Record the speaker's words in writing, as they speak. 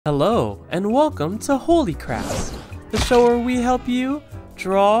Hello, and welcome to Holy Crafts, the show where we help you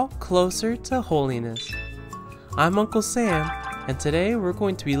draw closer to holiness. I'm Uncle Sam, and today we're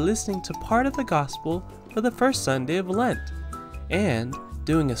going to be listening to part of the Gospel for the first Sunday of Lent, and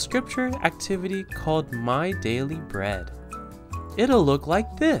doing a scripture activity called My Daily Bread. It'll look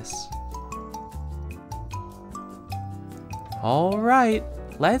like this. Alright,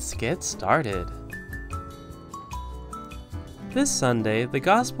 let's get started. This Sunday, the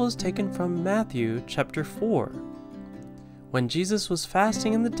Gospel is taken from Matthew chapter 4, when Jesus was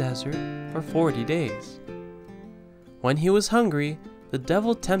fasting in the desert for 40 days. When he was hungry, the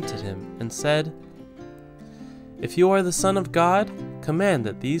devil tempted him and said, "If you are the Son of God, command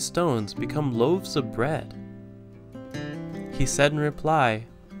that these stones become loaves of bread." He said in reply,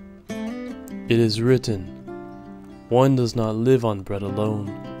 "It is written, one does not live on bread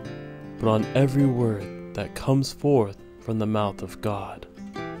alone, but on every word that comes forth from the mouth of God."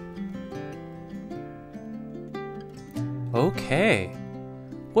 Okay,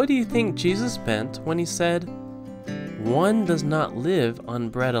 what do you think Jesus meant when he said, "One does not live on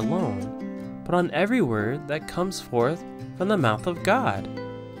bread alone, but on every word that comes forth from the mouth of God"?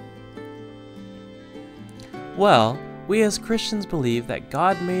 Well, we as Christians believe that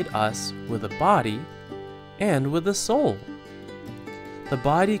God made us with a body and with a soul. The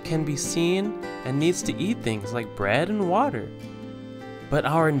body can be seen and needs to eat things like bread and water. But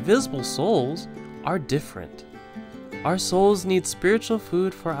our invisible souls are different. Our souls need spiritual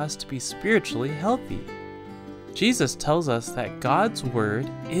food for us to be spiritually healthy. Jesus tells us that God's Word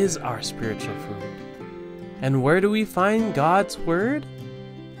is our spiritual food. And where do we find God's Word?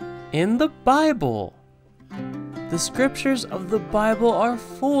 In the Bible. The scriptures of the Bible are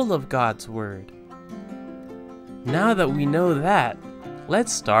full of God's Word. Now that we know that,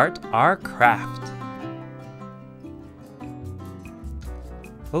 let's start our craft.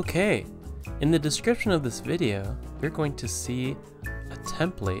 Okay, in the description of this video, you're going to see a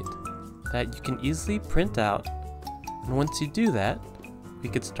template that you can easily print out, and once you do that, we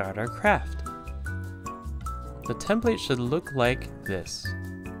could start our craft. The template should look like this.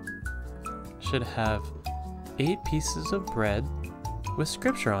 It should have 8 pieces of bread with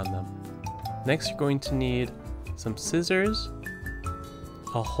scripture on them. Next, you're going to need some scissors,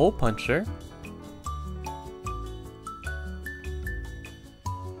 a hole puncher,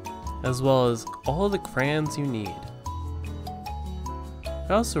 as well as all the crayons you need.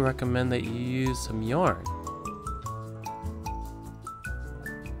 I also recommend that you use some yarn.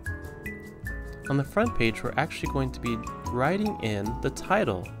 On the front page, we're actually going to be writing in the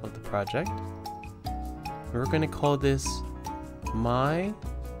title of the project. We're going to call this My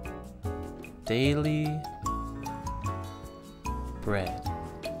Daily Bread.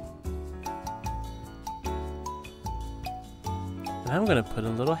 And I'm going to put a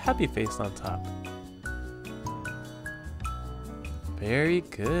little happy face on top. Very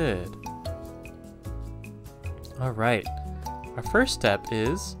good. Alright, our first step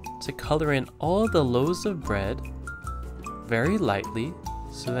is to color in all the loaves of bread very lightly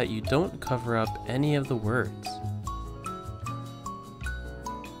so that you don't cover up any of the words.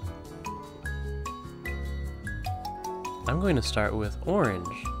 I'm going to start with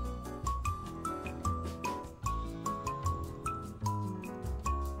orange.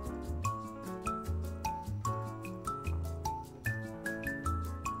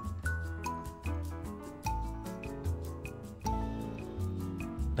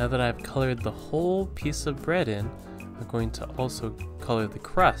 Now that I've colored the whole piece of bread in, I'm going to also color the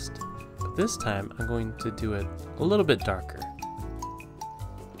crust, but this time I'm going to do it a little bit darker.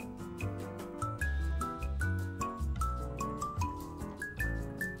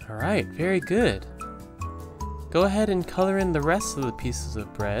 Alright, very good. Go ahead and color in the rest of the pieces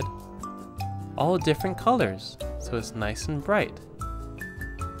of bread, all different colors, so it's nice and bright.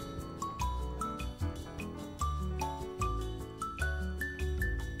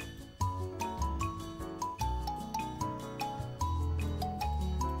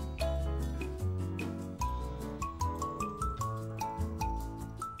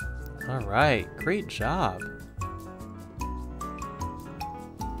 Alright, great job.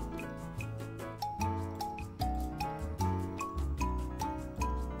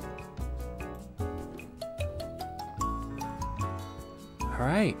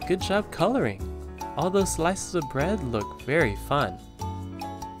 Alright, good job coloring. All those slices of bread look very fun.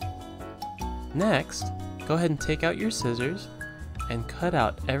 Next, go ahead and take out your scissors and cut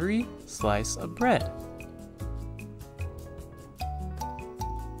out every slice of bread.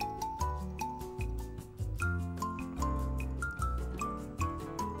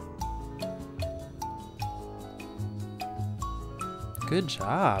 Good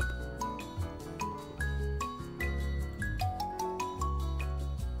job.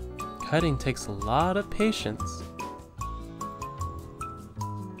 Cutting takes a lot of patience.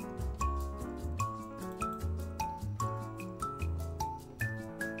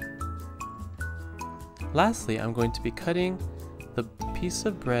 Lastly, I'm going to be cutting the piece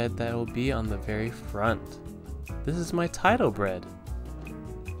of bread that will be on the very front. This is my title bread.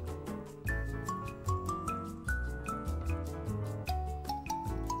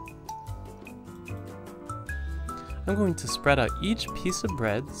 I'm going to spread out each piece of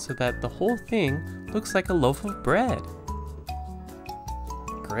bread so that the whole thing looks like a loaf of bread.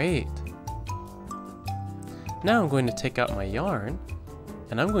 Great. Now I'm going to take out my yarn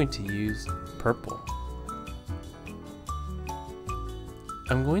and I'm going to use purple.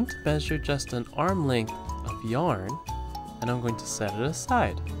 I'm going to measure just an arm length of yarn and I'm going to set it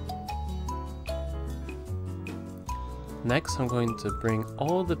aside. Next, I'm going to bring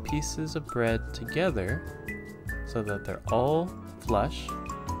all the pieces of bread together so that they're all flush,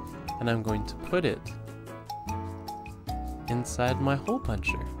 and I'm going to put it inside my hole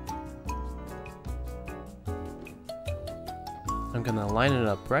puncher. I'm going to line it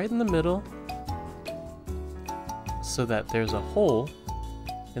up right in the middle so that there's a hole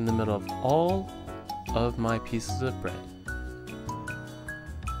in the middle of all of my pieces of bread.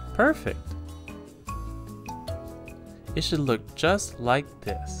 Perfect! It should look just like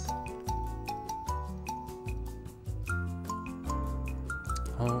this.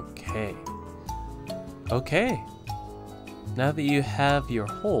 Okay. Now that you have your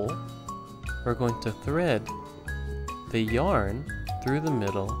hole, we're going to thread the yarn through the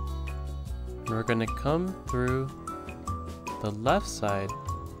middle, and we're going to come through the left side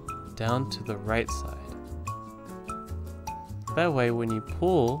down to the right side. That way, when you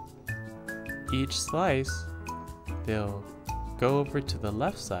pull each slice, they'll go over to the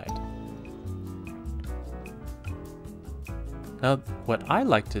left side. Now, what I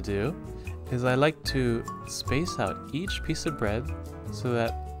like to do is I like to space out each piece of bread so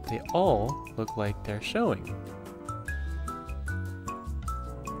that they all look like they're showing.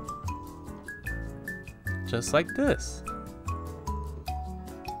 Just like this.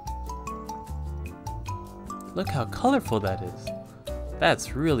 Look how colorful that is.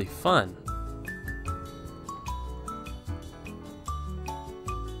 That's really fun.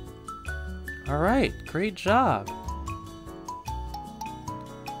 Alright, great job.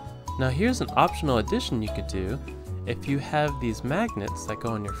 Now here's an optional addition you could do. If you have these magnets that go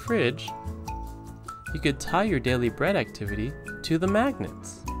on your fridge, you could tie your daily bread activity to the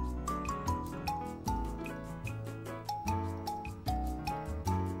magnets.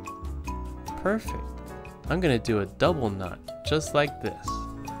 Perfect. I'm going to do a double knot just like this.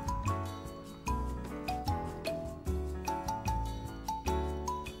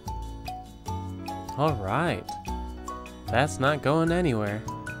 Alright, that's not going anywhere.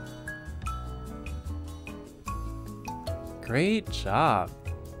 Great job.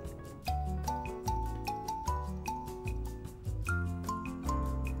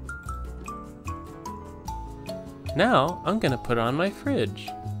 Now I'm gonna put on my fridge.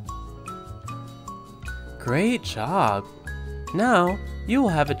 Great job. Now you will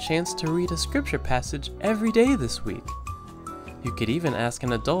have a chance to read a scripture passage every day this week. You could even ask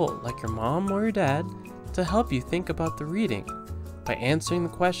an adult like your mom or your dad to help you think about the reading by answering the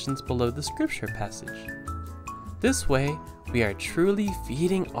questions below the scripture passage. This way, we are truly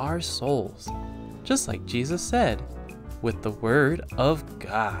feeding our souls, just like Jesus said, with the Word of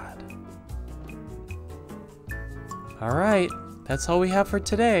God. Alright, that's all we have for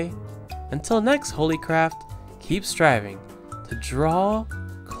today. Until next Holy Craft, keep striving to draw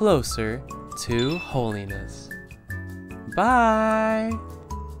closer to holiness. Bye!